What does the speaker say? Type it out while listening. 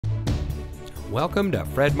Welcome to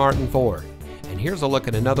Fred Martin Ford, and here's a look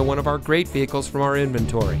at another one of our great vehicles from our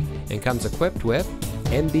inventory, and comes equipped with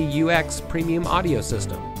MBUX premium audio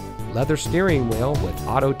system, leather steering wheel with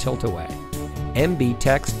auto tilt-away, MB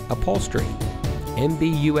text upholstery,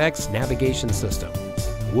 MBUX navigation system,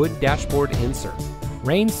 wood dashboard insert,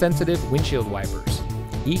 rain-sensitive windshield wipers,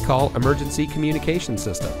 eCall emergency communication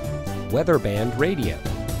system, weather band radio,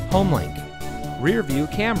 HomeLink, rear view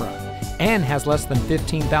camera, and has less than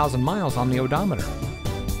 15,000 miles on the odometer.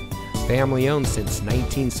 Family owned since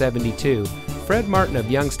 1972, Fred Martin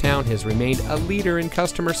of Youngstown has remained a leader in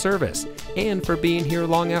customer service and for being here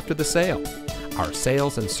long after the sale. Our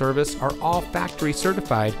sales and service are all factory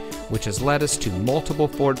certified, which has led us to multiple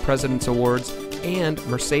Ford President's Awards and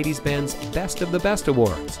Mercedes-Benz Best of the Best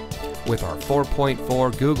Awards. With our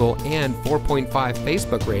 4.4 Google and 4.5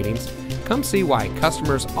 Facebook ratings, come see why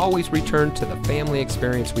customers always return to the family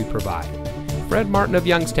experience we provide. Fred Martin of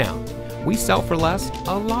Youngstown. We sell for less,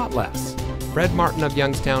 a lot less. Fred Martin of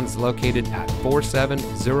Youngstown is located at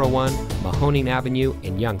 4701 Mahoning Avenue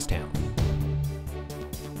in Youngstown.